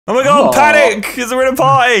Oh my god, panic! Because we're in a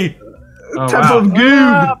party! Temple of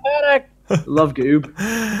Goob! Panic! Love Goob.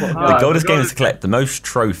 The goldest game is to collect the most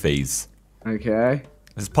trophies. Okay.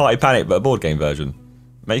 This is Party Panic, but a board game version.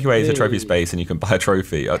 Make your way to trophy space and you can buy a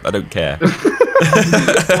trophy. I don't care.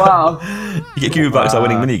 Wow. You get Cuba Bucks by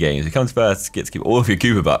winning mini games. Who comes first gets to keep all of your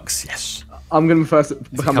Cuba Bucks. Yes. I'm going to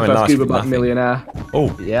become the first Cuba Buck millionaire.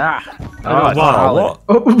 Oh. Yeah. Oh, wow. What?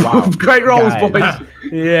 Oh, wow. Great rolls, boys.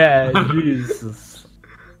 Yeah, Jesus.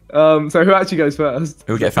 So who actually goes first?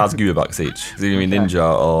 Who'll get 1,000 Cuba Bucks each? Is it going to be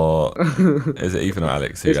Ninja or is it Ethan or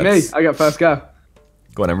Alex? It's me. I get first go.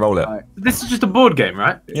 Go on and roll it. Right. This is just a board game,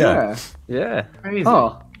 right? Yeah. Yeah. Crazy.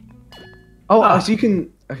 Oh, so you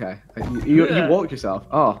can. Okay. You walk yourself.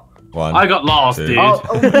 Oh. One. I got lost, two. dude. Oh,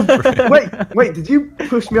 wait. Did you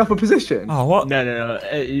push me up a position? Oh, what? No.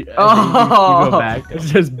 You go back. It's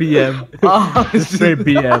just BM. Oh, It's straight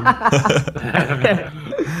BM.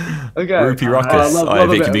 Okay. Rupee Ruckus. love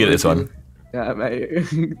Vic a can bit be of good at this one. Yeah, mate.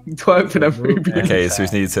 Twerk for them, Rupee. Okay, so we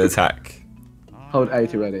just need to attack. Hold A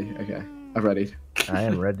to ready. Okay. I've readied. I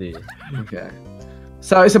am ready. Okay.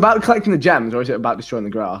 So it's about collecting the gems, or is it about destroying the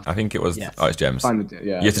grass? I think it was. Yes. Oh, it's gems. Find the, yeah.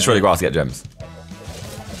 You have to destroy the grass to get gems.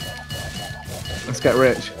 Let's get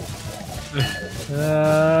rich.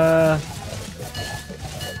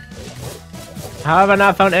 How have I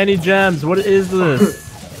not found any gems? What is this?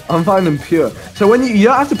 I'm finding pure. So when you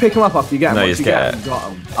don't have to pick them up after you get them. No, you Once just you get them, you got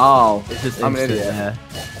them. Oh, It's just I'm an instant, idiot. yeah.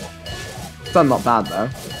 It's done not bad though.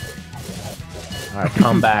 Alright,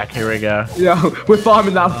 come back. Here we go. Yo, we're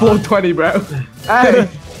farming that 420, bro. Hey,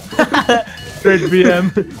 Straight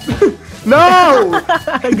BM. no!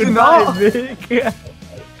 I did not. Vic.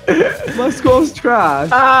 My score's trash.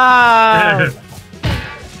 Ah!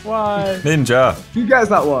 Why? Ninja. Who gets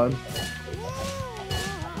that one?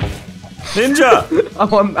 Ninja. I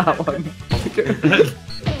want that one.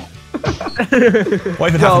 What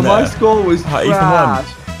even Yo, happened my there? score was Ethan won. trash.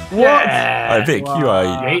 What? Yeah. Oh, Vic, you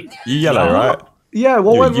are Eight. you yellow, right? Yeah,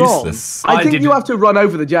 what You're went wrong? useless. I think you didn't- have to run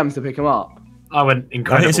over the gems to pick them up. I went I think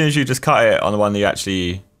incredible. as soon as you just cut it on the one that you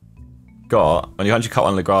actually got, when you actually cut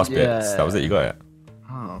one of the grass bits, Yeah. that was it. You got it.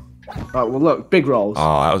 Oh. Right, well look, big rolls.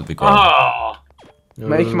 Oh, that was a big one. Oh.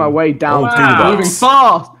 Making my way down. Oh, wow. Moving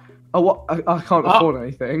fast. Oh, what? I can't afford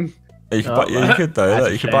anything. You could, yeah, you could though.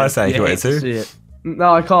 Look, you could buy something if you wanted to.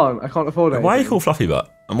 No, I can't. I can't afford anything. Why are you called Fluffy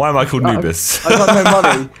Butt? And why am I called Nubis? I got no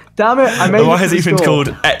money. Damn it! I made And it why to is the Ethan store. called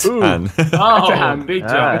Etan? Oh, hand. big Ah,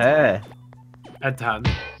 jump. hey. Etan.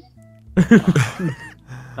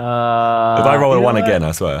 If I roll a you know one what? again,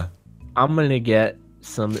 I swear. I'm gonna get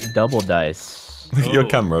some double dice. Look at your Oh.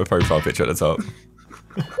 camera profile picture at the top.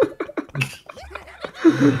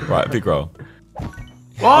 Right, big roll.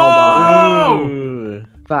 Whoa! Ooh.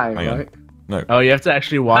 Bang, Hang on. right? No, Oh, you have to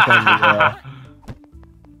actually walk on the.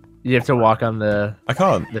 You have to walk on the I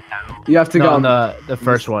can't. town. You have to No, go on on the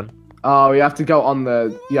first one. Oh, you have to go on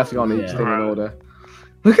the. You have to go on each Yeah. thing in order.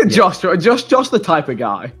 Look at Josh. Josh, the type of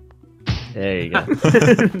guy. There you go.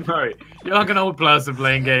 Bro, you're like an old person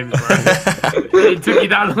playing games, bro. It took you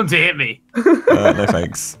that long to hit me. No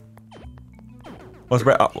thanks. What's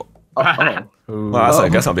red? Oh, Oh. Ooh. well,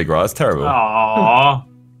 that's not big, right? That's terrible. Aww.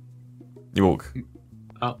 You walk.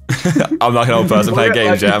 Oh. I'm like an old person playing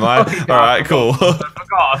games, yeah, am I? Alright, cool.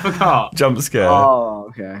 I forgot. Jump scare. Oh,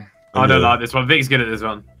 okay. I don't like this one. Vic's good at this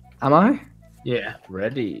one. Am I? Yeah.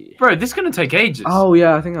 Ready. Bro, this is going to take ages. Oh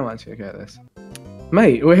yeah, I think I'm actually okay at this.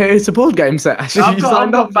 Mate, we're here. It's a board game set. Actually, I've you got,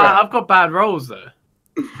 signed up for it. I've got bad rolls, though.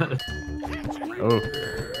 Oh.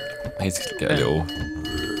 I need to get a little.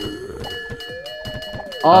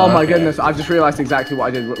 Oh my Okay. goodness! I just realised exactly what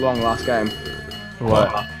I did wrong last game. What?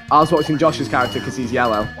 I was watching Josh's character because he's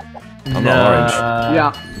yellow. I'm not orange.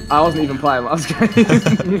 Yeah, I wasn't even playing last game.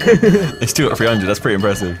 It's still at 300. That's pretty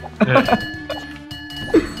impressive.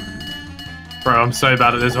 Bro, I'm so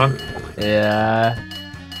bad at this one. Yeah.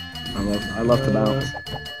 I love to bounce.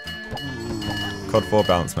 COD 4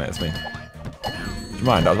 bounce, mate. That's me. Do you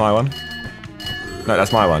mind? That was my one. No,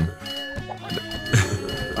 that's my one.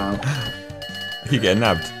 Wow. I keep getting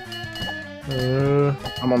nabbed.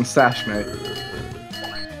 I'm on Sash, mate.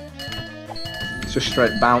 It's just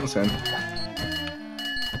straight bouncing.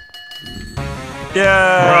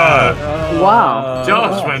 Yeah. Wow.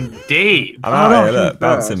 Josh went deep. I'm out no, here. Look, she's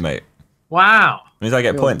bouncing, first. mate. Wow. Means I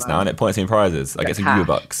get Feels points bad. now, and it points me in prizes. I get some Goober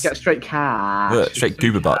Bucks. Get straight cash. Look, straight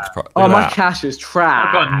Goober Bucks. Oh, Look my at that. cash is trash.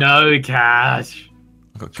 I've got no cash.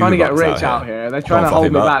 I've got Trying to Goober get Bucks rich out here. They're Go trying on, to hold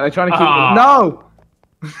me Fluffy back. They're trying to keep Ah. me. No!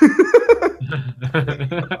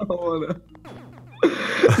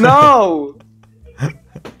 No!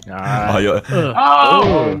 Oh, you're...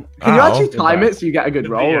 Oh! Can you Ow. actually time it so you get a good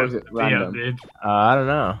roll, or is it Yeah, random? dude. I don't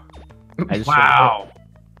know. I just Wow.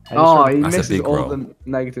 Oh, he That's a misses big all roll. the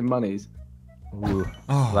negative monies. Ooh.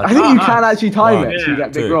 Oh, I think you nice. can actually time One, it so you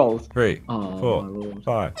get big two, rolls. 3, Oh, 4, my lord.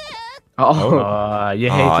 5. Oh. You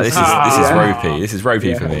hate Oh, to this see is it. this is Yeah. ropey. This is ropey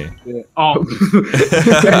Yeah. for me. Yeah. Oh.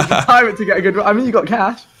 Time it to get a good roll. I mean, you got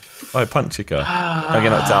cash. Oh, punch kicker. Don't get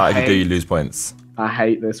knocked out. If you do, you lose points. I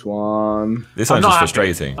hate this one. This I'm one's not just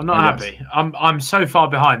happy. frustrating. I'm not I guess. happy. I'm so far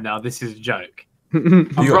behind now. This is a joke. I'm You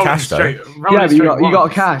got rolling cash though. straight- rolling Yeah, but you straight got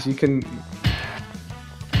once. cash. You can.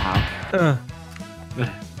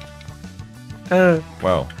 Ow.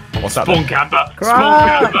 Well, what's that Spawn then? camper.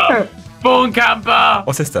 Spawn camper. Spawn camper.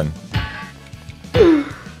 What's this then?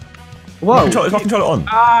 Whoa. If I control it on.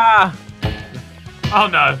 Ah! Oh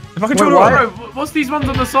no. If I control it what? on. Bro, what's these ones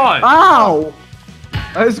on the side? Ow!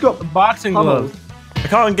 I just got Boxing pummeled. gloves. I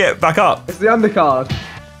can't get back up. It's the undercard.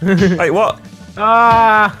 Wait, what?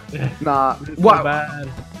 Ah! Nah. So What? bad.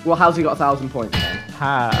 Well, how's he got 1,000 points then?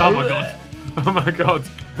 How? Oh my god. Oh my god.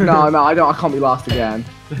 No, I don't. I can't be last again.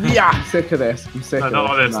 Yeah. I'm sick of this. I'm sick No, of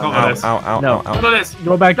not this. like this, No, not no. like this. Ow, ow, No. ow, ow. Look at this.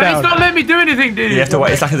 Go back No, down. it's not letting me do anything, dude. You have to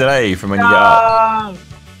wait. It's like a delay from when you get up. Ah,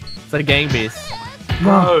 It's like a gang beast.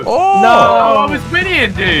 bro. Oh! Oh, I was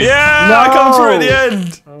winning, dude. Yeah! No! I come through at the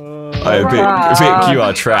end! Oh, Right. Vic, you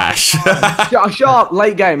are trash. Shut up.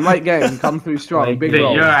 Late game. Come through strong. Late Big Dude,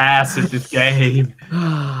 roll. your ass at this game.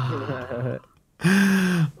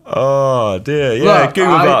 Oh, dear. Yeah, Look, Goober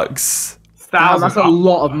I- bucks. Damn, that's a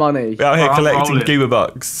lot of money. We're out here I'm collecting rolling. Goober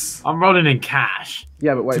bucks. I'm rolling in cash.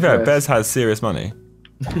 Yeah, but To wait be for fair, this. Bez has serious money.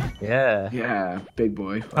 Yeah. Yeah, big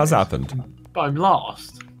boy. How's that happened? But I'm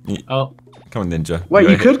lost. Ye- Oh. Come on, Ninja. Wait, you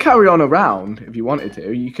Go ahead. could carry on around if you wanted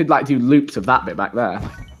to. You could like do loops of that bit back there.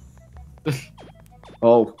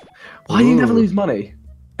 Oh, why do you never Ooh. lose money?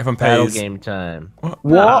 Everyone Battle pays. game time. What?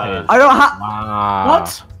 Nice. I don't have. Wow.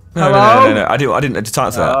 What? No. I didn't just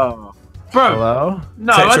answer that. Oh. Bro. Hello?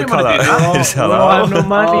 No, I didn't want to do that. Just Oh, hello. I have no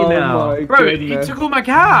money Oh now. my Bro, you goodness. took all my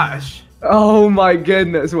cash. Oh my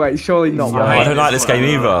goodness! Wait, surely not. Oh, Yeah. I one. don't like this game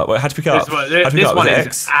either. Wait, how'd you pick up? This one, How'd you pick this up? one Was it is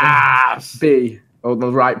X? ass. B or the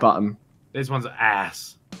right button. This one's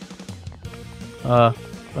ass. Oh.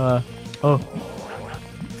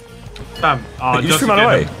 Damn. Oh, You just Justin threw mine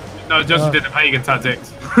away. did the- No, Justin did the pagan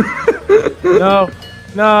tactics. No.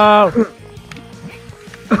 No.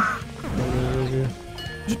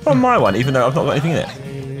 Just on my one, even though I've not got anything in it.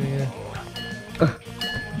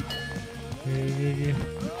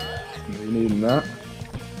 You needing that?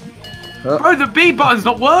 Bro, the B button's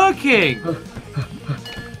not working.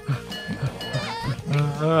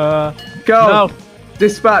 Go. Go. No.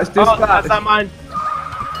 Dispatch. Oh, that's Dispatch. not mine.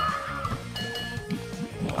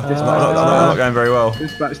 I'm not going very well.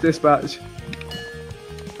 Dispatch. Dispatch.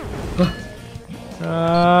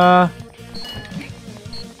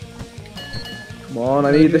 Come on,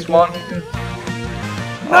 I need this one.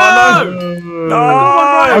 No! No!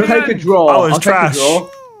 I'll take a draw. I was I'll take a trash. draw.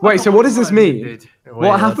 Wait, so what does this mean? Dude.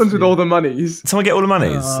 What happens with all the monies? Someone get all the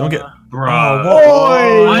monies. Someone get. Bro.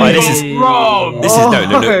 Oi! I this got is- wrong. This is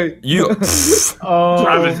no. Oi. You. Oh,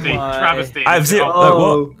 Travesty. my. Travesty. I have zero.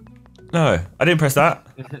 Oh. What? No, I didn't press that.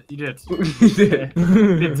 You did. You did.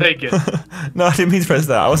 Didn't take it. No, I didn't mean to press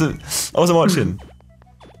that. I wasn't watching.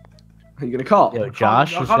 Are you gonna cop? Yo,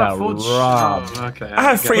 Josh I just can't got afford robbed. Oh, okay. I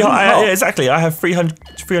have okay. 300. call? Yeah, exactly. I have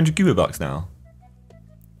 300 Goober bucks now.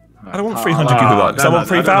 I don't want 300 Oh, Goober bucks. I no, want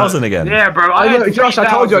no, no, 3,000 again. Yeah, bro. I know, had Josh, I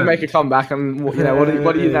told you I'd 3,000. make a comeback, and you know what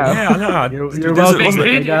do you know? Yeah, I know. You're It welcome. wasn't,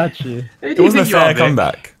 I got you. it wasn't a fair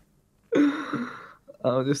comeback.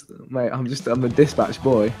 I'm the dispatch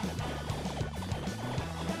boy.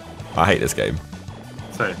 I hate this game.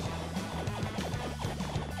 So,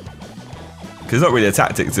 Because it's not really a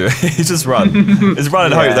tactic to it. You just run. It's run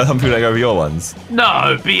and hope that some people don't go over your ones. no,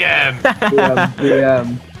 BM.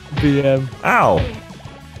 BM. BM. Ow.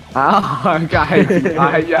 Ah, I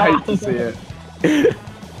hate to see it.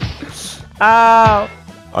 Ow.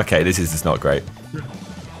 Okay, this is just not great.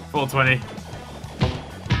 420.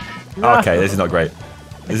 Okay, this is not great.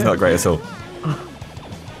 This is not great at all.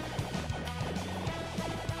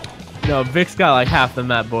 No, Vic's got like half the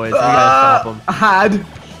map, boys. We gotta stop him. Had.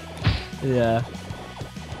 Yeah.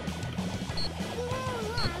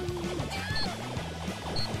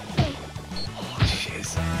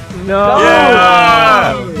 No.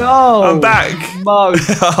 Yeah! No. I'm back. Mug.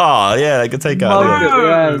 Oh, yeah, I can take out. Mug. again. at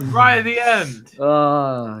the end. Right at the end.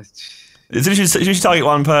 Ah, As soon as you target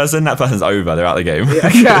one person, that person's over. They're out of the game.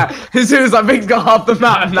 yeah. As soon as Vic's got half the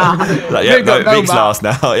map, nah. Like, yep, Vic got no, Vic's map. last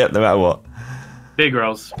now. Yep, no matter what. Big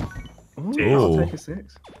rolls. Ooh, I'll Ooh. take a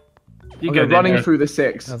 6. You Okay, go running there. through the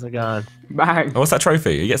 6. How's it going? Bang. Oh, what's that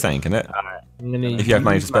trophy? You get something, can it? I'm gonna If you have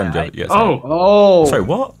money to use spend, my- you get something. Oh. Oh. Sorry,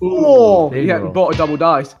 what? Oh. big Yeah, roll. bought a double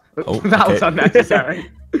dice. Oh, that was okay.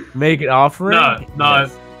 unnecessary. Make an offering? No.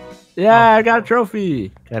 Yes. Yeah, I got a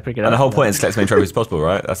trophy. Can I pick it up? And the whole point is to collect as many trophies as possible,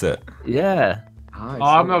 right? That's it. Yeah. Nice. Oh,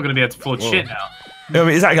 I'm not going to be able to afford shit now. I mean,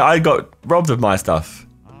 exactly. I got robbed of my stuff.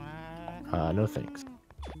 No thanks.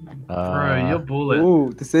 Bro, you're bullet.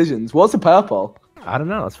 Ooh, decisions. What's the purple? I don't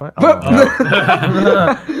know. It's fine. Oh,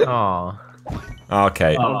 Oh.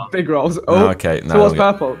 Okay. big rolls. Oh, Okay. No. so what's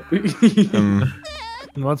we'll purple?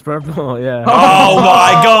 What's purple? Yeah. Oh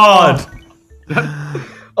my god!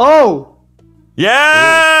 Oh!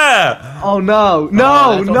 Yeah! Oh no!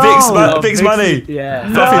 No! Big's money.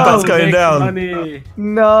 Yeah. Fluffy butt's going Big down. money.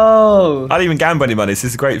 No! I didn't even gamble any money. So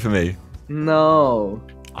this is great for me. No.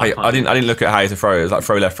 I didn't look at how to throw. It was like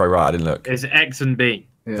throw left, throw right. I didn't look. It's X and B.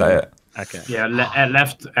 Is that it? Okay. Yeah,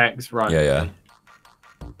 left X, right. Yeah.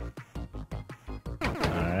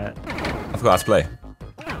 Alright. I forgot how to play.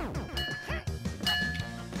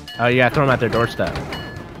 Oh, you gotta throw them at their doorstep.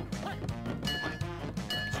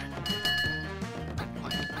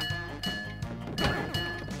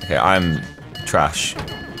 Okay, I'm trash.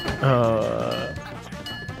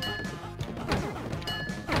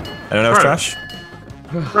 Anyone else Bro. trash?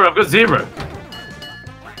 Bro, I've got 0.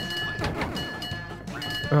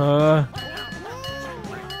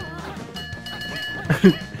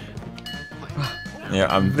 Yeah,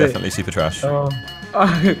 I'm definitely super trash. How?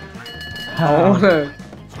 I wanna.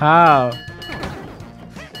 How?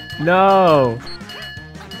 No.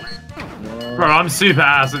 Bro, I'm super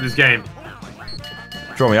ass at this game.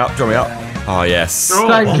 Draw me up. Oh yes.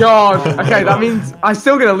 Thank God. Okay, that means I'm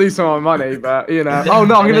still gonna lose some of my money, but you know. Oh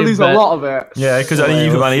no, I'm gonna lose a lot of it. Yeah, because only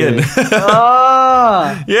you put money in.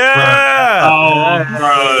 Ah! Yeah! Oh,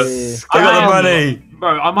 bro. I got the money.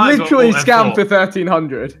 Bro, I might Literally as well scammed for F4.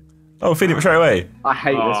 1,300. Oh, feed it straight away. I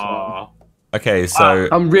hate this one. Aw. Okay, so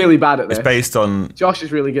I'm really bad at this. it's based on. Josh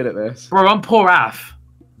is really good at this. Bro, I'm poor AF.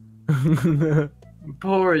 I'm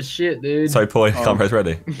poor as shit, dude. So poor, you can't press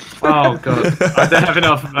ready. Oh, God. I don't have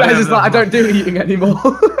enough. That's just like, I don't do eating anymore.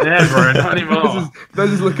 Yeah, bro, not anymore. They're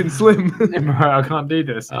just looking slim. Bro, I can't do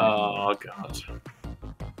this. Oh, God.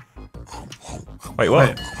 Wait,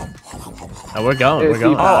 what? Oh, we're going. It's We're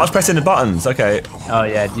going. Oh, I was pressing the buttons. Okay. Oh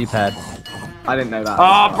yeah, D-pad. I didn't know that.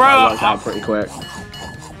 Oh, bro. That worked out pretty quick.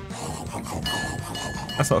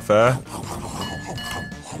 That's not fair.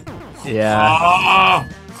 Yeah. Oh,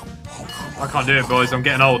 I can't do it, boys. I'm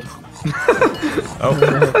getting old.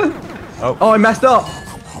 Oh. Oh, I messed up.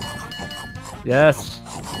 Yes.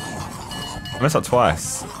 I messed up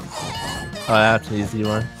twice. Oh, that's an easy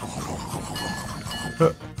one.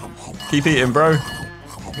 Keep eating, bro.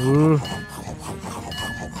 Ooh.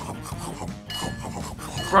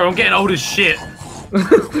 Bro, I'm getting old as shit.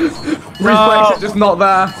 Reflex is just not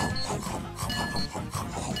there.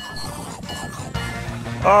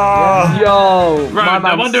 Oh. Yo, Bro, my no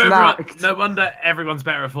man wonder, snacked. no wonder everyone's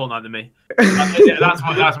better at Fortnite than me. Yeah,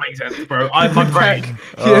 that's makes sense, bro. I'm my brain.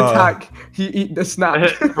 He attack. He eat the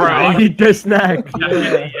snack. Bro, I Eat the snack.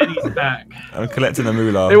 any snack. I'm collecting the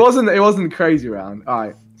moolah. It wasn't crazy round. All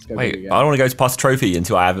right. Let's go Wait, do it I again. don't want to go to pass the trophy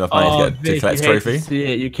until I have enough money to Vic, collect you the hate trophy. to see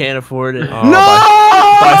it. You can't afford it. Oh, No!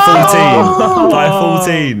 By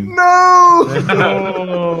 14. No!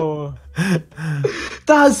 Oh.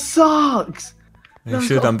 That sucks. You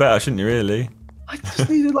should have done better, shouldn't you, really? I just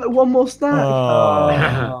needed like one more snack.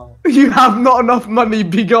 Oh. You have not enough money,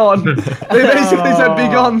 be gone. They basically said be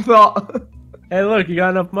gone, thought. Hey, look, you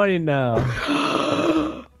got enough money now.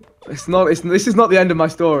 This is not the end of my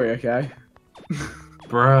story, okay?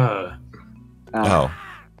 Bro. Oh.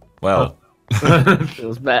 Well.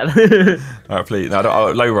 Feels bad. Alright, please. No,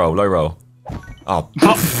 low roll. Oh.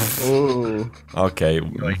 Ooh. Okay.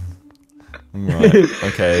 Right.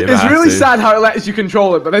 Okay. It's really sad how it lets you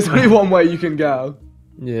control it, but there's only one way you can go.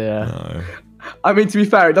 Yeah. No. I mean, to be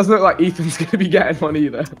fair, it doesn't look like Ethan's going to be getting one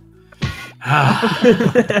either.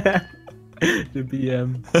 The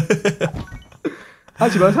BM.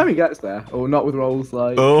 Actually, by the time he gets there, or not with rolls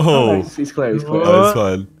like... Oh. No, he's clear, he's clear. Oh, that's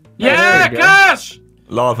fine. Yeah, there we go. cash!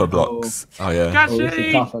 Lava blocks. Oh, yeah. Cash! Oh, this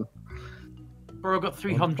is tough one. Bro, I got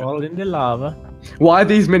 300. Fall in the lava. Why are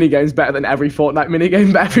these minigames better than every Fortnite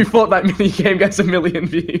minigame? But every Fortnite minigame gets 1 million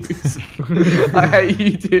views. I hate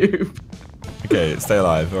YouTube. Okay, stay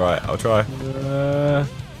alive. Alright, I'll try. Uh-oh.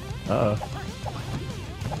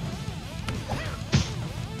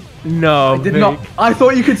 No, I did not. I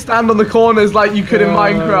thought you could stand on the corners like you could in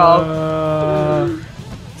Minecraft.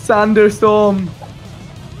 Sanderstorm.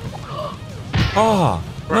 Oh,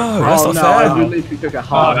 no, that's Oh not no, I fair. literally took a Oh,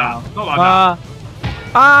 heart. no. Not like that.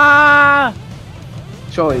 Ah!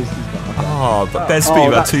 Surely he's got Oh, but best speed Oh,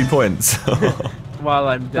 about that's- 2 points. while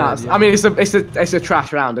I'm dead. I mean, it's a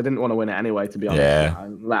trash round. I didn't want to win it anyway, to be honest. Yeah.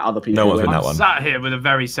 Let other people No one's win. win that I'm one. sat here with a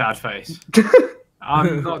very sad face.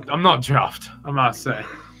 I'm not chuffed, I must say.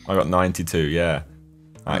 I got 92. Yeah.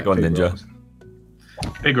 All right, go on, Big Ninja. rolls.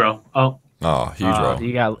 Big roll. Oh. Oh, huge roll.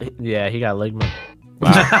 He got Ligma.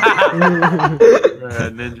 Wow.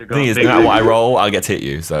 Ninja got The thing is, no big matter what I roll, I'll get to hit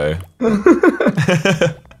you. So.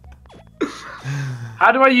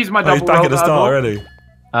 How do I use my Oh, he's double back roll? at the start already.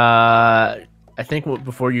 I think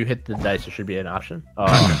before you hit the dice, there should be an option.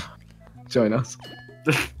 Oh. Join us.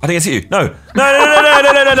 I think it's you. No.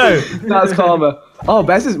 No. That's karma. Oh,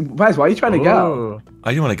 Bez, why are you trying to go? Ooh. I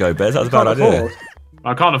didn't want to go, Bez. That was a bad Can't idea. afford.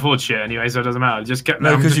 I can't afford shit anyway, so it doesesn't matter. Just get No,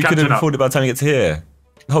 I'm because just you couldn't catching up. afford it by the time you get to here.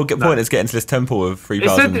 The whole point is getting to this temple of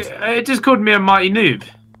 3,000. It just called me a mighty noob.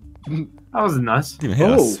 That was nice. Didn't even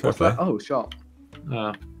hit Oh, us. Fair what's play. that? Oh, shot.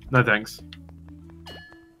 No thanks.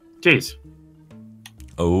 Jeez.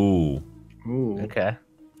 Oh. Ooh. Okay.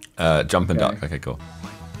 Jump and Okay. duck. Okay, cool.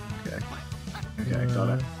 Okay, got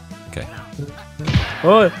it. Okay.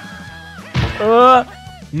 Oh.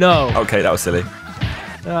 No. Okay, that was silly.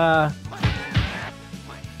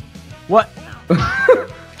 What?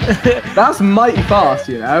 That's mighty fast,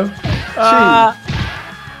 you know.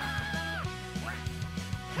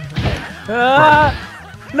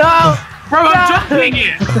 No. Bro, I'm jumping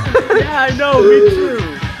it! Yeah, I know. Me too. It's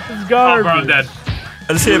Oh, garbage. bro, I'm dead.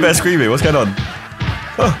 I just hear Bear screaming. What's going on?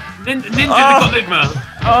 Ninja got Ligma.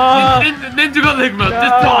 Ninja got Ligma.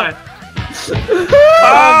 Just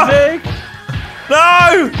die. Vic.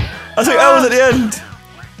 No! I took L's at the end.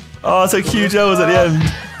 Oh, I took huge L's at the end.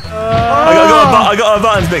 I got our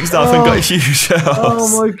buttons mixed up and got huge L's.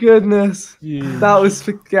 Oh my goodness. That was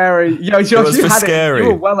scary. Yo, Josh, was you for had scary. it. You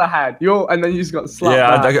were well ahead. And then you just got slapped.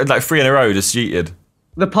 Yeah, back. I got like 3 in a row, just cheated.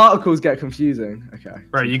 The particles get confusing. Okay.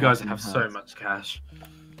 Bro, you guys have so much cash.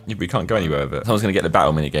 Yeah, we can't go anywhere with it. Someone's gonna get the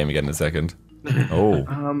battle mini game again in a second. Oh.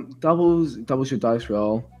 Doubles your dice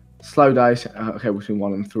roll. Slow dice. Okay, between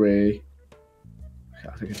 1 and 3. Okay,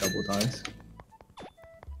 I think a double dice.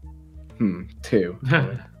 2.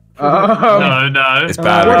 No. It's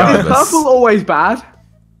bad Is regardless. purple always bad?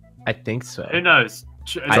 I think so. Who knows?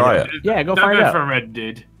 Try it. Yeah, go Don't find go out. for a red,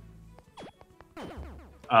 dude.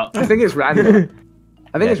 Oh. I think it's random.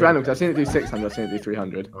 I think it's random because I've seen it do 600. I've seen it do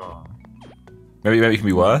 300. Maybe it can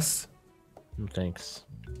be worse. Thanks.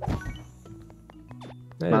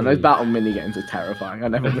 Man, those battle mini games are terrifying. I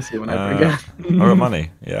never want to see one ever again. I got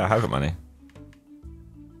money. Yeah, I have got money.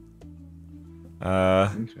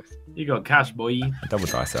 Interesting. You got cash, boy. Double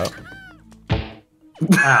dice out.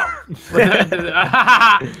 Ow.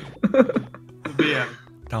 Yeah.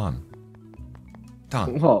 Done.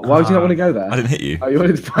 What? Why would you not want to go there? I didn't hit you. Oh, you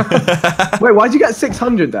wanted to... Wait, why'd you get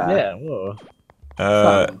 600 there? Yeah. Whoa.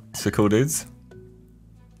 So cool dudes.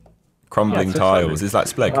 Crumbling Yeah, tiles. Is that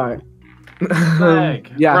Spleg? Alright.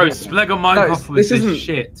 Spleg. Yeah. Bro, Spleg on Minecraft was this isn't- this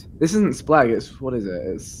shit. This isn't Spleg, it's... What is it?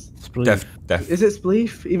 It's... Def. Is it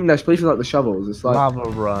Spleef? Even though Spleef is like the shovels, it's like Lava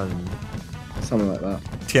run. something like that.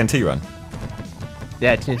 TNT run.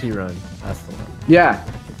 Yeah, TNT run. That's the one. Yeah.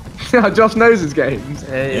 Josh knows his games.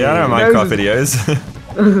 Yeah, I know He Minecraft knows videos.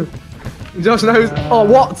 Josh knows... Oh,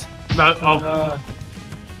 what? No, oh.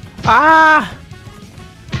 Ah!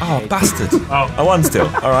 Oh, bastard. Oh. I won still.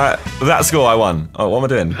 Alright. With that score, I won. Oh, what am I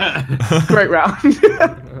doing? Great round.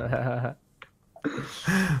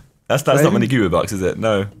 That's not many Goober bucks, is it?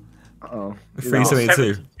 No. Oh.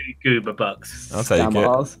 372. 72 goober bucks. I'll take it.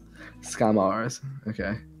 Scammers.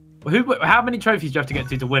 Okay. How many trophies do you have to get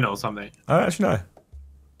to win or something? I don't actually know.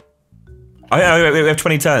 Oh, yeah, we have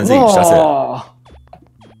 20 turns each. That's it. Oh.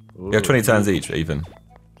 We have 20 turns each, even.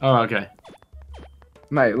 Oh, okay.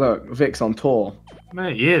 Mate, look, Vic's on tour.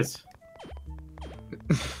 Mate, he is.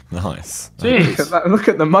 Nice. Jeez. Look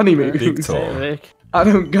at the money moves. Big tour. Vic. I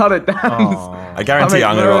don't got it down. Aw. I guarantee I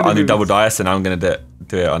I'm make gonna money do double moves. dice and I'm gonna do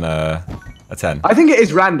it on a 10. I think it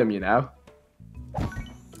is random, you know.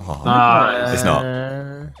 Oh, Nice. It's not.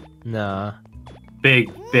 Nah. Big.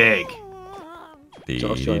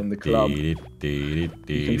 Josh joined the club. You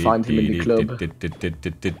can find him in the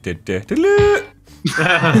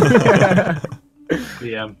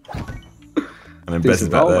Yeah. And then Bez is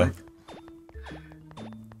back there.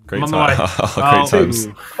 Great I'm on the time. way. Great times.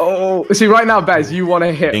 Oh, see, right now, Bez, you want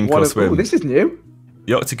to hit Ink one or of... swim. Oh, this is new.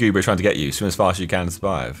 The Octogoober is trying to get you. Swim as fast as you can to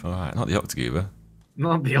survive. Alright, not the Octogoober.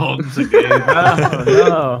 Not the Octogoober.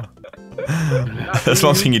 No. That's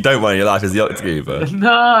one thing you don't want in your life is the Octogoober.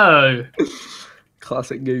 No.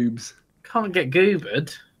 Classic goobs. Can't get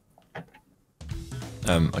goobered.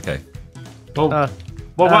 Okay. Well, why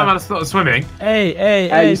am I not swimming? Hey,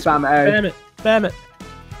 Hey, spam A. Spam it.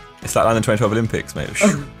 It's like London 2012 Olympics, mate.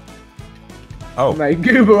 Oh, Oh. Mate,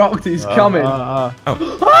 Goober Octi's coming. Oh.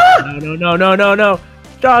 No.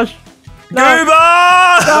 Josh. Goober!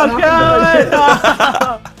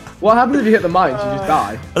 What happens if you hit the mines? You just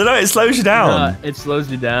die. I don't know, it slows you down. It slows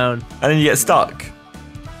you down. And then you get stuck.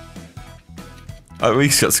 Oh, we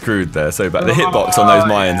just got screwed there so bad. The hitbox on those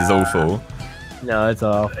mines is awful. No, it's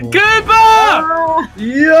awful. Goober!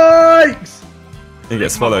 Yikes! You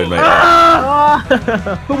get swallowed, mate.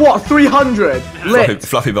 For what? 300? Lit.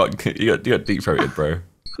 Fluffy butt, you got deep throated, bro.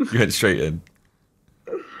 You went straight in.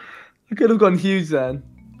 I could have gone huge then.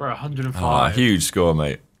 Bro, 105. Ah, huge score,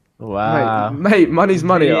 mate. Wow. Mate, money's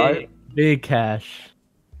money, alright? Big cash.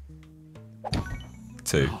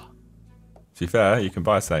 2. To be fair, you can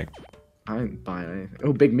buy something. I ain't buying anything.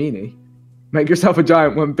 Oh, big meanie. Make yourself a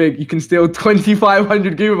giant one big. You can steal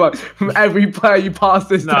 2,500 Goober bucks from every player you pass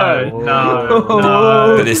this turn. No.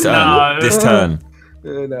 But this turn. This turn.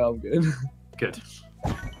 No, I'm good. Good.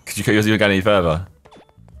 Could you go any further?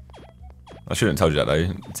 I shouldn't have told you that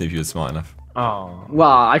though. See if you were smart enough. Oh.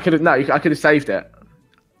 Well, I could have. No, I could have saved it.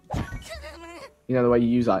 You know the way you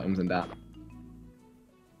use items and that.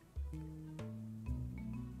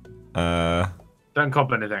 Don't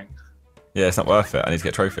cop anything. Yeah, it's not worth it. I need to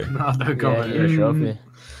get a trophy. No, don't cop Yeah, anything. your trophy.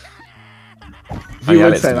 Oh, You yeah,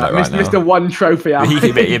 would let's say do that, right now. Mr. One Trophy out.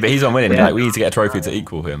 But he's on winning. Like, we need to get a trophy to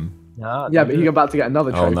equal him. No, Yeah, but he's about to get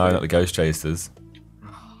another trophy. Oh no, not the Ghost Chasers.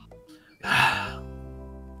 I'm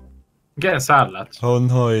getting sad, lads. Oh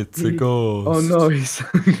no, it's a ghost. Oh no, he's so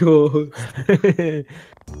good.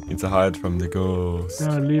 Need to hide from the ghost.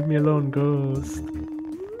 No, leave me alone, ghost.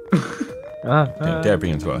 Dare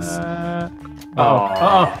bring him to us.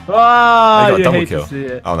 Oh, They got a you double hate kill. to see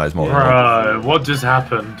it. Oh no, there's more. Bro, what just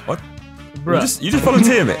happened? What? Bruh. You just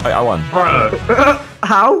volunteered me. Wait, I won. Bro.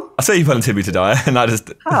 How? I say you volunteered me to die, and I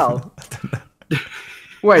just. How?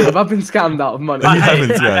 Wait, have I been scammed out of money? You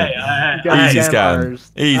haven't, yeah. Easy scam.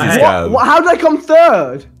 Easy scam. How did I come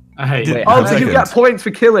third? I hate Did- it. Oh, One did you second. get points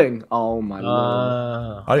for killing? Oh my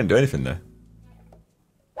lord. I didn't do anything there.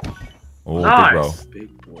 Oh, Nice. big roll.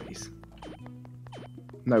 Big boys.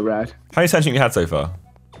 No red. How many turns have you had so far?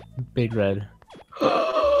 Big red.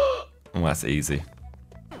 Oh, that's easy.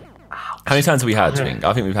 How many turns have we had, do you think?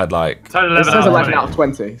 I think we've had like. It's only It 11 says out of 11 20. out of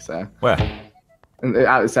 20, so. Where? And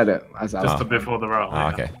it said it as I was. Just before the roll. Oh,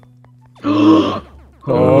 yeah. okay.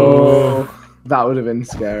 Oh, that would have been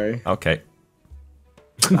scary. Okay.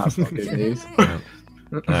 That's not good news.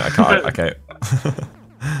 No, I can't. Okay.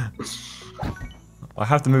 I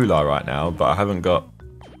have the moolah right now, but I haven't got.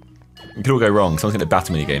 It could all go wrong. Someone's going to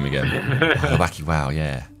battle me game again. Oh, the wacky wow,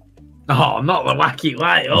 yeah. Oh, not the wacky The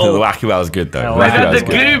whale. wacky wow is good though. No, The wacky wow The is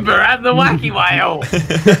good. goober and the wacky whale. Do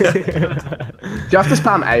you have to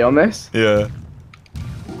spam A on this? Yeah.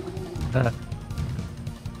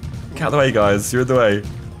 Get out of the way, guys. You're in the way.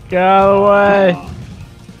 Get out of the way.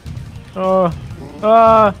 Oh.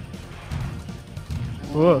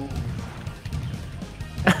 Whoa.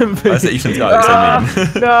 I said you shouldn't go out. It's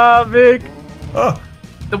so mean. No, Vic. Oh.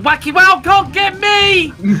 The wacky whale can't get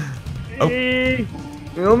me.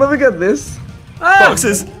 You'll never get this.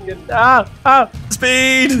 Boxes.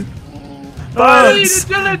 Speed. Violence.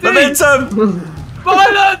 agility. Momentum.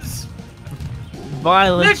 Violence.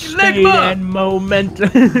 Violence, Lick speed, Ligma. and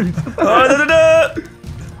momentum. Oh, da, da, da.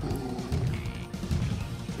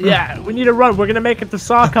 Yeah, we need to run. We're gonna make it to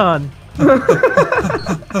Sarkon.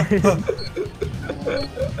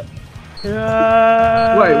 Wait,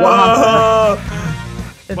 what happened?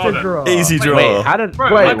 It's Well a done. draw. Easy draw. Wait, how did?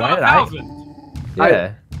 Bro, Wait, I why got did I? 1,000.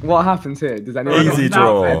 Yeah. What happens here? Does anyone Easy get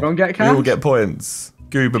draw. Everyone get We cash? all get points.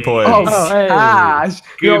 Goober Oh, points. hey. cash!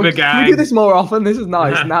 Goober Yo, can we do gang. this more often? This is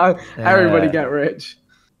nice. Now everybody Yeah. get rich.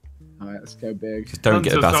 Alright, let's go big. Just don't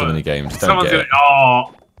get a battle in the game. Just don't Someone's get gonna.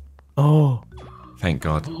 it. Oh. Thank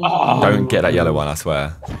God. Oh. Don't get that yellow one, I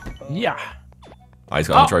swear. Yeah. Oh, he's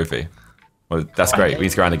got a trophy. Well, that's great. We need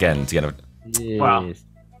to go around again to get a... Wow. Yes.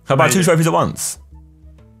 How about 2 trophies at once?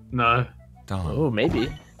 No. Darn. Oh, maybe.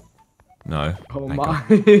 No. Oh Thank my.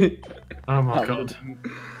 God. Oh my god.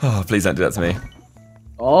 Oh, please don't do that to me.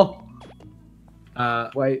 Oh,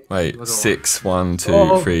 Wait. wait. Wait, 6, 1, 2,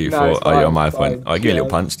 Oh, 3, no, 4. it's Oh, you're on fine, my it's point. fine. Oh, give me a little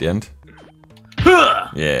Yeah. punch at the end.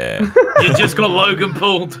 Yeah. You just got Logan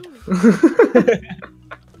pulled.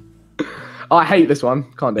 Oh, I hate this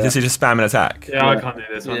one. Can't do Is this it. you just spam an attack? Yeah, I can't do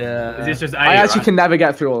this one. Yeah. Is this just A? I actually right? can never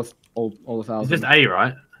get through all the It's thousands. just A,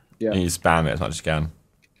 right? Yeah. You spam it as much as you can.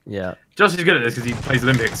 Yeah. Josh is good at this because he plays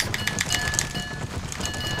Olympics.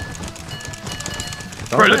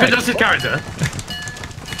 Bro, look at Josh's character.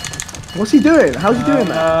 What's he doing? How's he doing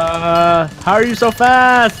that? How are you so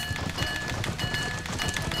fast?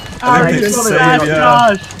 How are you Olympic so savior.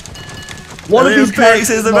 fast, Josh? One of these Olympics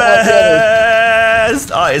is the characters not like the others.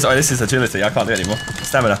 is. Oh, this is agility. I can't do it anymore.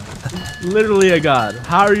 Stamina. Literally a god.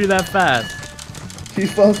 How are you that fast?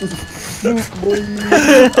 He's fast as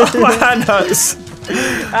My hand hurts. Your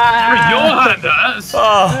hand hurts.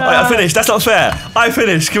 Oh, wait, I finished. That's not fair. I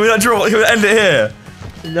finished. Can we not draw? Can we end it here?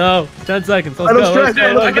 No, 10 seconds. Let's I don't go. stress, Let's go.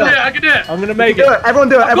 I I can do it. I can do it. I'm gonna make do it. it. Everyone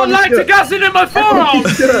do it. I've got Everyone do lactic it. acid in my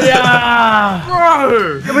forearms. Yeah.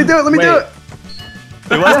 Bro. Let me do it. Let me do it.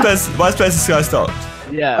 Wait, why's Bez's guy stopped?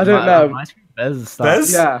 Yeah. I don't know. My Bez is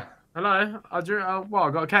Bez? Yeah. Hello. I drew. Well,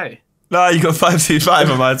 I got a K. No, you got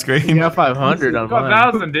 525 on my You screen. got 500 on Got mine.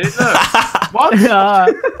 1,000, dude. Look. What? Yeah.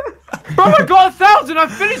 Bro, I got 1,000. I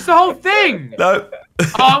finished the whole thing. No, Oh,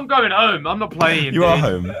 I'm going home. I'm not playing. you are dude.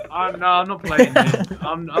 home. No, I'm not playing. Dude.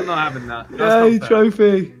 I'm not having that. That's Yay, not fair.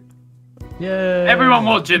 trophy. Yeah. Everyone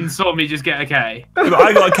watching saw me just get a K. Yeah, but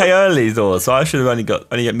I got a K early though, so I should have only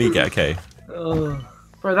get me get a K. Bro,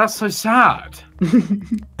 that's so sad. I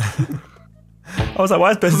was like, why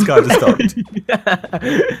is Bez's guy just stopped?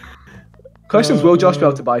 Questions, will Josh be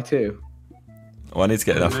able to buy two? Well, I need to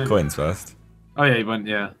get enough coins first. Oh yeah, he went.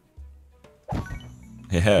 Yeah.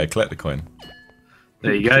 Yeah, collect the coin.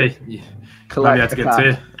 There you go. Maybe I Collect had to the get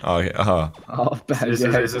cat. two. Oh, yeah, Oh, bet. It's,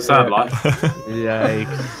 yeah, it's a sad life.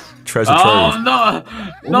 Yikes. Treasure Oh trove. no!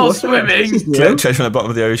 Ooh, Not what's that? swimming. This is new. Collect treasure from the bottom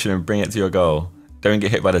of the ocean and bring it to your goal. Don't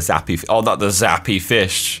get hit by the zappy. Oh, not the zappy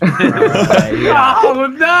fish. Yeah. Oh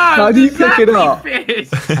no! How do you pick it up? Fish.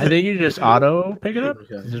 I think you just auto pick it up.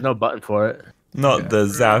 There's no button for it. Not the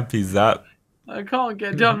zappy zap. I can't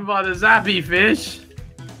get done by the zappy fish.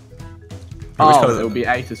 Oh, colour is it? it'll be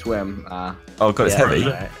A to swim. Oh god, it's heavy.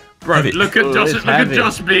 Right. Bro, Heavy. look at Oh, Josh. it's Look at heavy.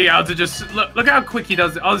 Josh being able to just look how quick he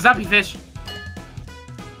does it. Oh, zappy fish.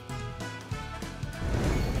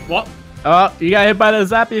 What? Oh, you got hit by the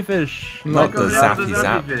zappy fish. Not the Look at zappy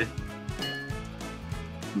zap. fish.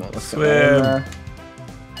 Come on, let's Swim. get that in there.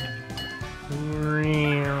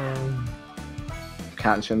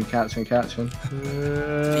 Catching. Violence,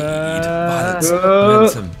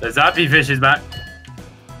 momentum. The zappy fish is back.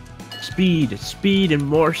 Speed, and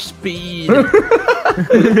more speed.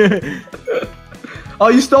 Oh,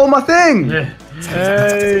 you stole my thing! Yeah.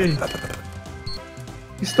 Hey.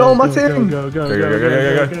 You stole my thing! Go. Sorry,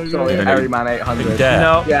 No, no. Harry Man 800. Yeah.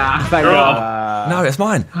 No. Yeah, thank Oh. God. No, it's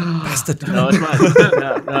mine. Bastard. No, it's mine.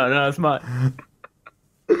 No, it's mine.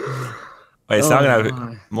 Wait, so I'm gonna my.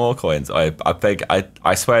 have more coins. I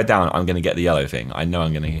swear down, I'm gonna get the yellow thing. I know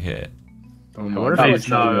I'm gonna hit it. Oh wonder my if Please,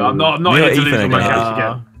 God. no, I'm not Me or here to Ethan lose are all my gonna cash hit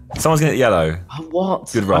again. Someone's gonna get yellow.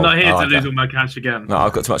 What? Good roll. I'm not here I to like lose that. all my cash again. No,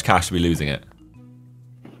 I've got too much cash to be losing it.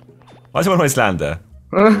 Why does someone always land there?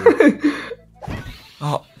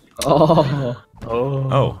 Oh, Oh.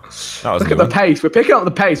 oh, that was a Look good at the one. pace. We're picking up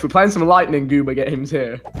the pace. We're playing some lightning goober games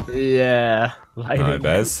here. Yeah. No,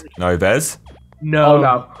 Bez. No, Bez. No. Oh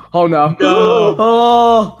no. Oh no. No.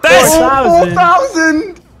 Oh. Bez!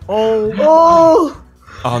 4,000! Oh. Oh.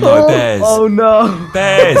 Oh no, Bez. Oh no.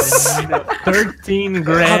 Bez. 13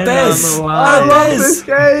 grand Bez. on the I line. love Bez. this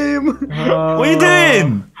game. Oh, What are you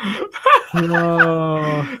doing?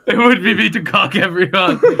 No. It would be me to cock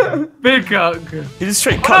everyone. Big cock. You just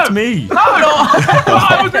straight cut me. No!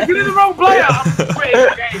 I was looking at the wrong player. I'm quitting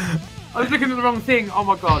the game. I was looking at the wrong thing. Oh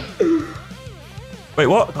my god. Wait,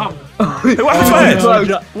 what? Come. Wait, what happened to Close.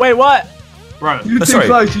 Ed? Wait, what? Bro. You're too sorry.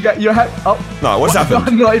 close. You get your head. Oh. No, what's happened?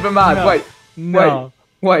 I'm not even mad. No. Wait. No.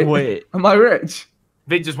 Wait. Am I rich?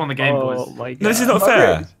 Vic just won the game, Oh boys. my god. No, this is not Am I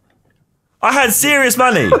fair. rich? I had serious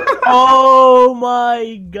money. Oh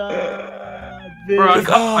my god. Bro, I Vic.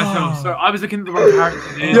 cut myself. So I was looking at the wrong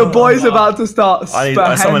character. Dude. Your boy's about to start. I need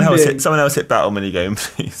someone else hit battle mini game,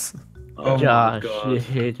 please. Oh my Josh, God. you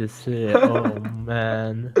hate to see it. Oh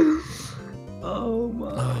man. Oh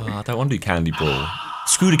my. Oh, I don't want to do candy brawl.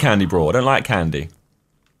 Screw the candy brawl. I don't like candy.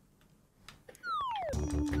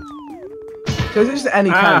 So is it just any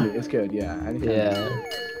candy? It's good, yeah. Any candy. Yeah.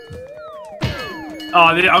 Oh,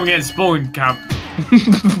 I'm getting spawn camped.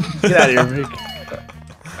 Get out of here, Vic.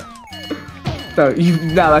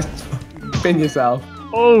 No, that's spin yourself.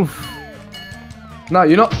 Oof. No,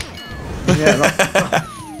 you're not. Yeah, not.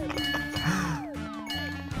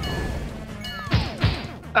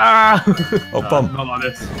 Ah. Oh, bump. Not like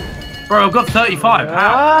this. Bro, I've got 35. How?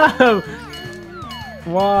 Ah.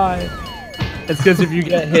 Why? It's because if you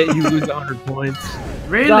get hit, you lose 100 points.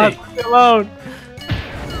 Really? God, leave me alone.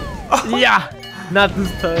 Yeah. Not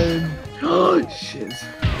this time. Oh, shit.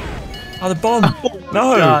 Oh, the bomb.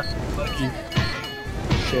 No. God. Fuck you.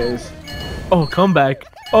 Cheers. Oh, comeback.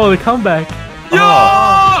 Oh, the comeback. Yo!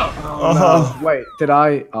 Oh, Oh. No. Wait, did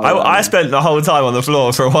I? Oh, I spent the whole time on the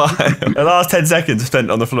floor for a while. The last 10 seconds spent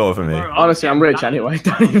on the floor for me. Honestly, I'm rich anyway.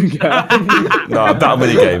 Don't even care. No, battle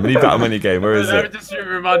mini game. We need battle mini game. Where is That it? just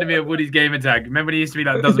reminded me of Woody's gamer tag. Remember when he used to be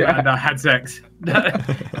like, doesn't matter, I had sex.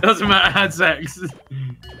 Doesn't matter, I had sex.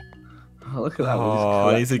 Oh, look at that. Oh,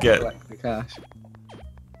 I need to get. Collect the cash.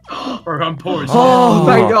 Bro, I'm poor as shit. Oh,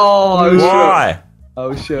 thank God. Oh, shit. Why?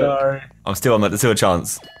 Oh, shit. Sorry. I'm still on that. There's still a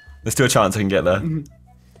chance. There's still a chance I can get there.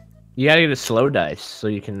 You gotta get a slow dice so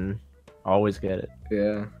you can always get it.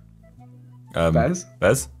 Yeah. Bez?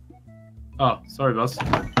 Bez? Oh, sorry, boss.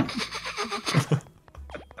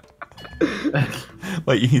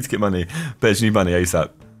 Wait, you need to get money. Bez, you need money ASAP.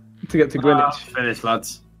 To get to Greenwich. Finish,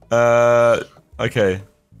 lads. Okay.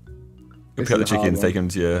 Go pick up the is a hard chickens, one. take them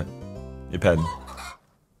to your pen.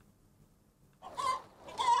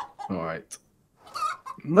 Alright.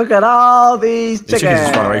 Look at all these The chickens. chickens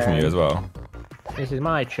just run away from you as well. This is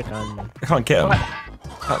my chicken. I can't get them.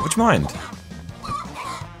 Would you mind?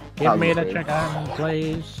 Give me the Probably. chicken,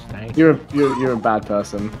 please. Thank you. You're a bad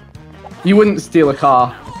person. You wouldn't steal a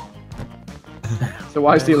car. So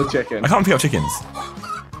why steal a chicken? I can't pick up chickens.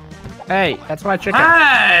 Hey, that's my chicken.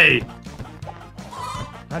 Hey!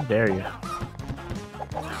 How dare you?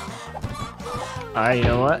 Alright, you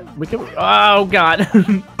know what? We can. Oh God.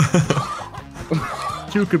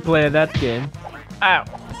 Two could play that game. Ow.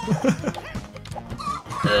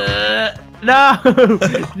 No!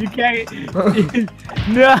 You can't. No!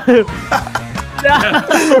 No!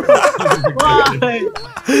 Why?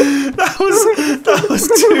 That was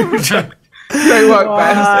too. Great work,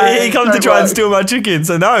 Ben. He comes to try and steal my chicken,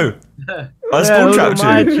 so no. I spawn trapped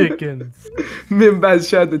my you. chickens. Me and Ben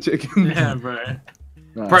shared the chicken. Yeah, bro.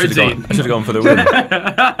 Nice. Protein. I should have gone for the win.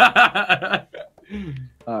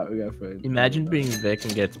 Alright, we go for it. Imagine being Vic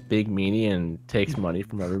and gets big meanie and takes money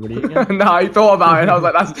from everybody again. No, I thought about it. I was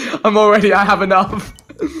like, I have enough.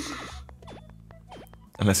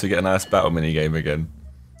 Unless we get a nice battle mini game again.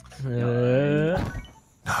 No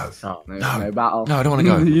battle. No, I don't want to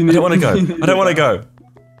go. You I don't want to go. need- I don't want to go.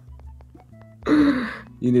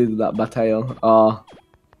 You needed that battle.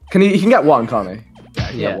 He can get one, can't he? Yeah, he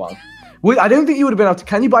can Yeah. get one. I don't think you would have been able to.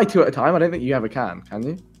 Can you buy two at a time? I don't think you ever can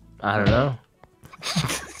you? I don't know.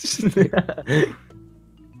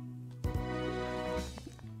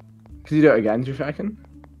 Could you do it again, do you reckon?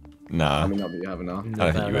 I Nah, mean, not that you have enough. I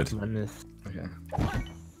don't think you would. Madness Okay.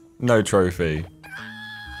 No trophy.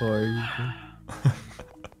 for you.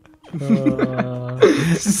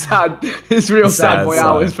 Sad. It's real sad, Sad, boy sad.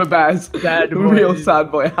 hours for Bears. Sad Real boy.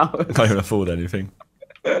 sad boy hours. Can't even afford anything.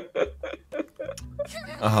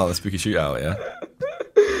 Oh, the spooky shootout, yeah.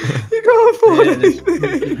 You can't afford Yeah,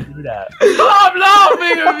 anything. do that. Stop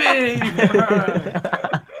laughing at me!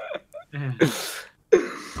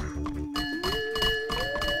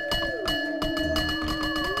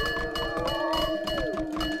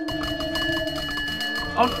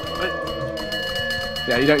 Oh,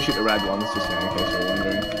 Yeah, you don't shoot the red ones, just in case you're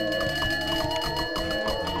wondering.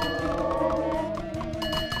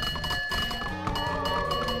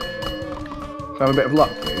 Have a bit of luck,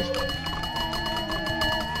 please.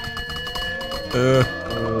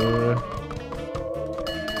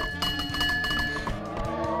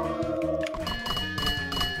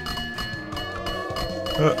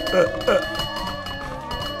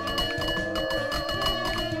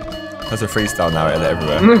 That's a freestyle narrator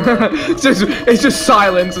everywhere. it's just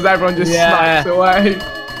silence as everyone just Yeah. snipes away.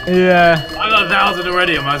 Yeah. I got 1,000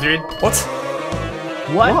 already on my screen. What?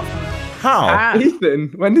 What? How? Ah.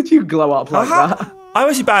 Ethan, when did you glow up like that? I'm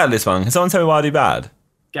actually bad at this one. Can someone tell me why I do bad?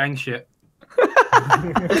 Gang shit.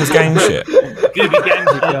 Because gang shit. Gooby gang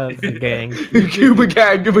Because shit. the gang. Gooba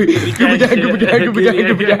gang,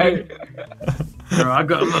 gooba gang. Bro, I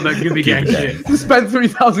got a lot of Gooby gang shit. Just spent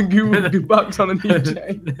 3,000 gooba bucks on a new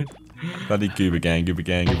chain. Bloody goober gang, goober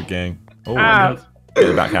gang, goober gang. Oh, Ah. get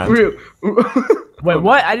the backhand. Real. Wait,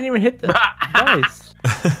 what? I didn't even hit the dice.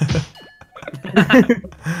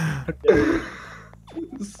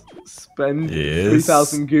 Spend Yes.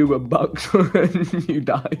 3,000 gooba bucks on a new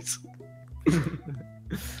dice.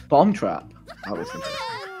 Bomb trap. That was interesting.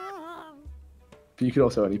 But you could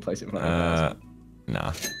also only place it in front of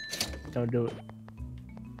Nah. Don't do it.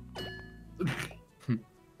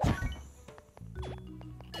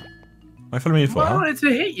 Why follow me for? I Huh? wanted to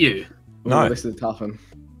hit you. No. This is a tough one.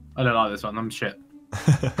 I don't like this one. I'm shit.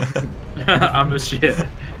 I'm a shit.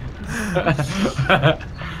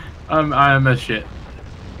 I am a shit.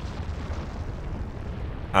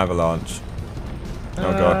 Avalanche.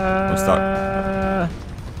 Oh god, I'm stuck.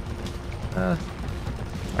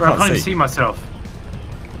 Bro, I can't even see. see myself.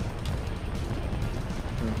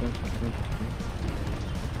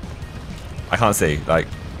 I can't see. Like.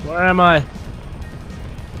 Where am I?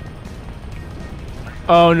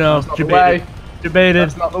 Oh no, debated. Debated.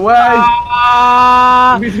 That's not the way.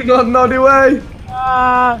 Ah! We do not know the way.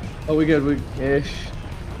 Ah! Oh, we good. We ish.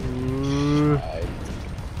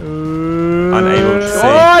 Unable to see.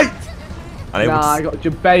 Right. Unable Nah, to I got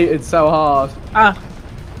debated so hard. Ah!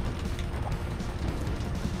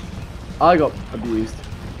 I got abused.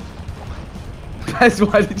 Guys,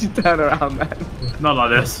 why did you turn around then? Not like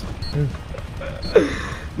this.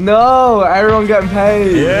 No, everyone getting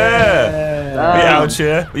paid. Yeah. We out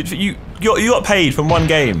here. You got paid from one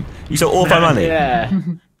game. You saw all my money. Yeah. So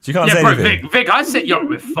you can't say bro, anything. Vic, I set you up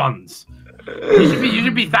with funds. You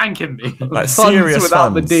should be thanking me. Like Funds serious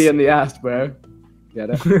without funds. the D and the S, bro. Get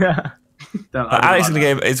it? Alex in the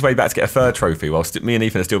game is way back to get a third trophy, whilst me and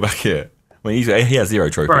Ethan are still back here. Well, he has 0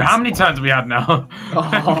 trophies. Bro, how many turns have we had now?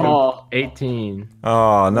 Oh, 18.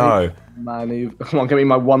 Oh no! man, come on, give me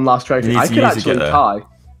my one last trophy. You need I to could use it, actually get there. tie.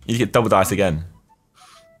 You get double dice again.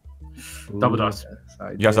 Double dice.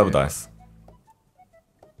 Yes, You have double dice.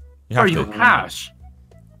 You Bro, have you to. got cash.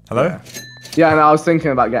 Hello? Yeah, and I was thinking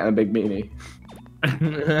about getting a big meanie.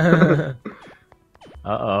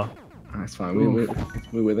 Uh-oh. That's fine.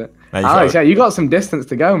 We're with it. Now you Alex, gotta- yeah, you got some distance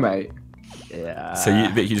to go, mate. Yeah. So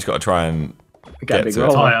you just got to try and Get a get big to it.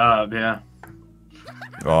 roll. Tie it up, yeah.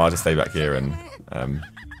 Oh, I'll just stay back here and.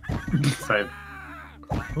 So,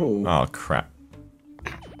 Ooh. Oh crap!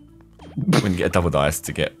 When you get a double dice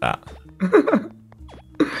to get that.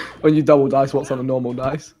 When you double dice, what's on a normal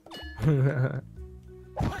dice?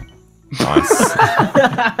 Nice.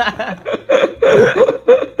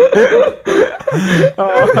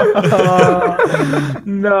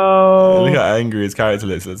 No. Look how angry his character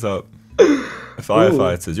looks. Let's up.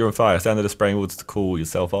 Firefighters, you're on fire. Stand there spraying water to cool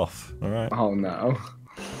yourself off. All right. Oh no.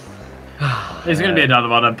 there's going to be another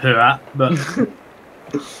one I poo at, but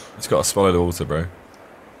Just got to swallow the water, bro.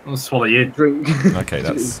 I'll swallow you. Drink. Okay,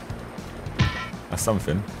 that's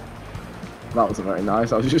something. That wasn't very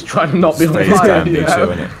nice. I was just trying to not be on Face fire. down, be you chill,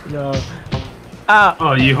 know? innit? No. Ah.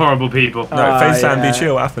 Oh, you horrible people. No, face down, yeah. be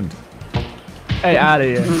chill. What happened? Hey, out of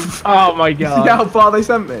here. Oh my See god. how far they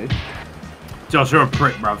sent me? Josh, you're a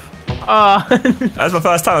prick, bruv. That's my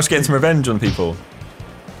first time. I was getting some revenge on people.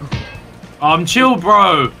 I'm chill,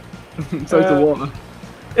 bro. So's the water.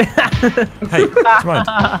 Hey, come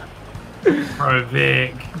on. Bro,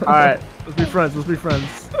 Vic. Alright, let's be friends, let's be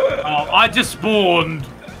friends. Oh, I just spawned.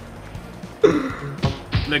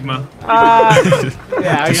 Ligma.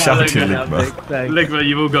 Yeah, I Just got shout to Ligma. Ligma. Thanks. Ligma,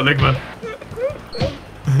 you've all got Ligma.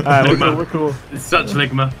 Alright, we're Ligma. cool, we're cool. It's such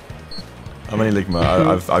Ligma. How many Ligma?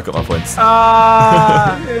 I've got my points.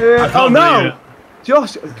 Ah! I Oh can't believe no! it.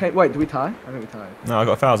 Josh, okay, wait, do we tie? I think we tied. No, I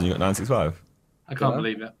got 1,000. You got 965. I can't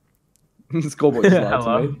believe it. The scoreboard just lied to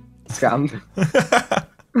Hello. me.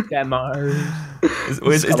 Scammed. Get Mars.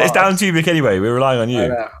 It's down to you, Vic, anyway. We're relying on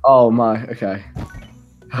you. Oh my, okay.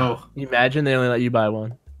 Oh, You imagine they only let you buy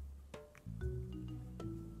one.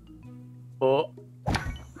 Oh.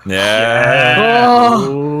 Yeah. Oh,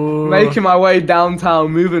 Ooh. making my way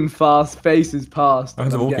downtown, moving fast, faces past. I'm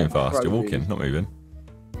and I'm walking getting fast. You're trophies. walking, not moving.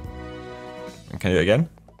 Can you do it again?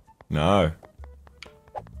 No.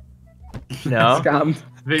 No. Scammed.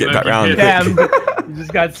 Vic, Get look, back you round, did Vic. it. Scammed. You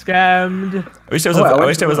just got scammed. I wish there was, Oh, wait, I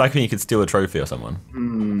wish there was like when you could steal a trophy or someone.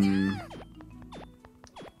 Hmm.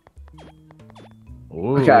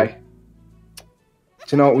 Ooh. Okay. Do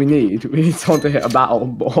you know what we need? We need someone to hit a battle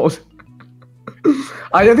board.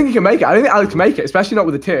 I don't think he can make it. I don't think Alex can make it, especially not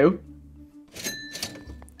with the 2.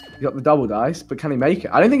 He got the double dice, but can he make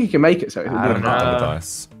it? I don't think he can make it, so it'll I be don't a know. Double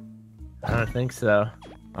dice. I don't think so.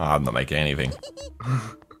 Oh, I'm not making anything.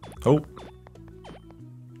 Oh,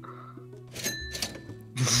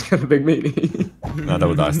 This is gonna be a big meaty. no, I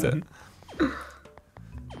double diced it.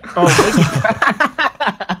 Oh,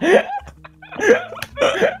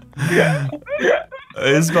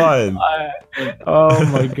 It's fine. oh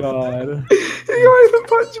my god. He won't even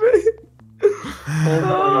punch me.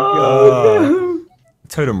 Oh,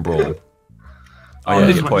 Totem Brawl. Oh, yeah,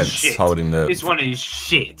 this your one's points shit. holding the. This one is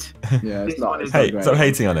shit. Yeah, it's not. It's Hey, not stop great.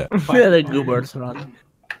 hating on it. Yeah, the goobers run.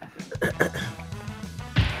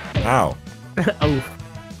 Ow.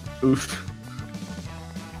 Oof. Oof.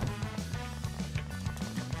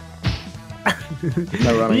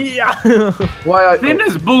 No running. Yeah. Why? The thing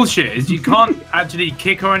that's bullshit is you can't actually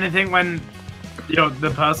kick or anything when you're the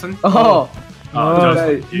person. Oh. Oh, Just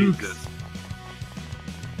okay. Jesus.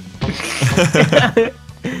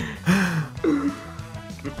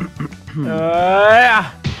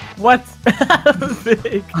 Yeah. What?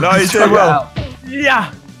 Big. No, he's doing well.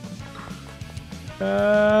 Yeah.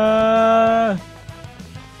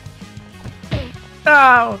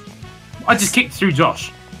 Ow. I just kicked through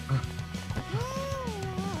Josh.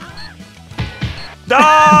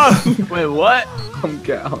 No! Wait, what? Come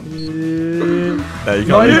get on. No, you Not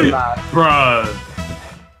can't even use that. Bro.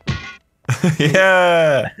 it.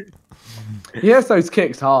 Yeah. He has those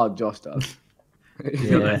kicks hard, Josh does.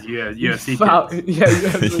 Yeah. UFC Foul- kicks. yeah,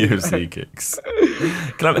 UFC. UFC kicks.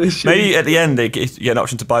 Maybe at the end you get an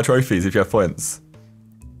option to buy trophies if you have points.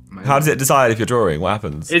 How does it decide if you're drawing? What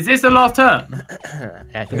happens? Is this the last turn?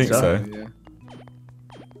 I I think so. Yeah.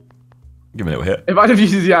 Give me a little hit. If I'd have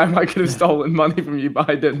used Yam, I could have stolen money from you, but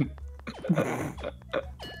I didn't.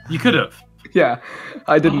 You could have. Yeah,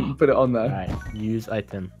 I didn't put it on there. Alright, use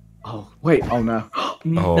item. Oh, wait, oh no. Oh.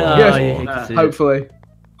 No, Yes. you hate to see it. Hopefully.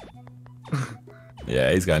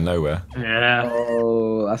 Yeah, he's going nowhere. Yeah.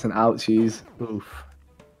 Oh, that's an ouchies. Oof.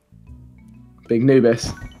 Big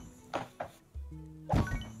Nubis.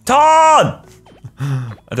 Ton!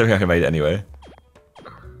 I don't think I can make it anyway.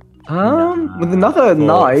 With another 4,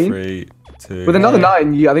 9. 3, 2. With another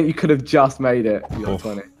 9, I think you could have just made it. You got Oh.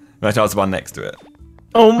 20. Imagine I was the one next to it.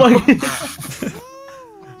 Oh my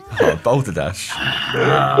Oh, boulder dash. The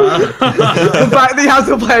fact that he has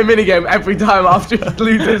to play a minigame every time after he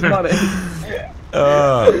loses money.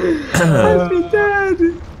 I'd be dead.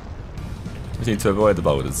 We need to avoid the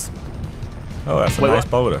boulders. Oh, that's a Wait, nice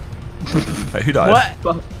what? boulder. Wait, who died?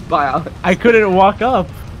 What? Bye, Alex. I couldn't walk up.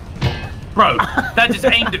 Bro, that just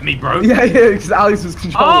aimed at me, bro. Yeah, because Alex was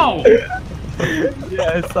controlling. Oh!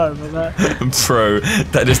 Yeah, sorry about that. Bro,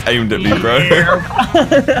 that just aimed at me, bro.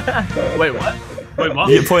 Wait, what? Wait, what?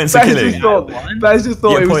 You get points for Bez killing. just thought, Bez just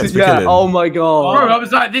thought Yeah, it points was. for Yeah, killing. oh my Bro, I god.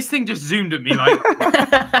 was like, this thing just zoomed at me, like.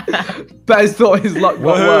 Bez thought his luck got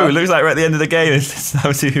Woohoo! worse. Looks like we're at the end of the game. It's now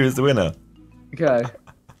to see who is the winner. Okay.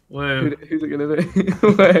 Whoa. Who's it gonna be?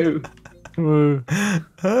 Whoa.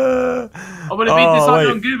 I would have beat this wait.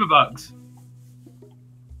 on Goober Bucks.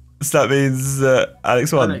 So that means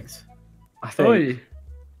Alex won. Alex. I think.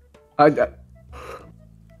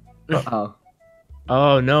 Oh.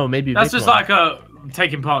 Oh no, maybe That's Vic just won. like a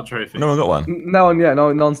taking part trophy. No one got one. No one, yeah,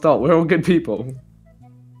 no, non-stop. We're all good people.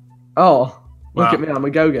 Oh, look Wow. at me, I'm a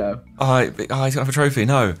go-go. Oh, he's got a trophy.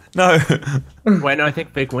 No. No. Wait, no, I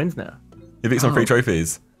think Vic wins now. You picked some free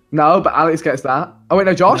trophies. No, but Alex gets that. Oh wait,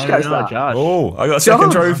 no, Josh gets that. Josh. Oh, I got a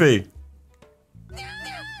second Josh. trophy.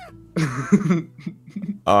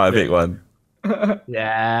 Oh, I picked one.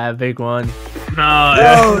 Yeah, big one. No,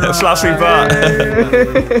 Yeah, slash me butt.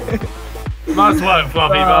 nice work,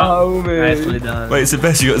 Fluffy Butt. Oh, man. Nicely done. Wait, it's the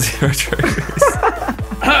best you got 0 trophies.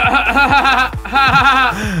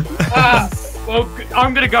 Well,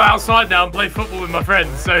 I'm gonna go outside now and play football with my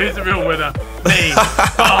friends. So who's the real winner? Me.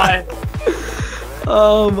 Bye.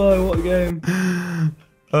 Oh my, what a game.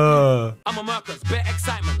 I'm a Mercus, bare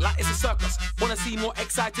excitement, like it's a circus. Wanna see more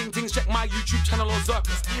exciting things? Check my YouTube channel or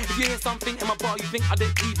Zerkaa. If you hear something in my bar you think I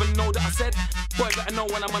didn't even know that I said, boy, better know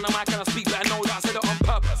when I'm on the mic and I speak, better know that I said it on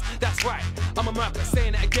purpose. That's right, I'm a Mercus,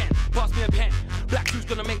 saying it again. Pass me a pen. Black tunes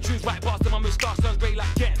gonna make tunes right past them. My moustache turns grey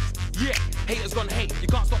like Ken. Yeah, haters gonna hate. You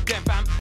can't stop them, fam.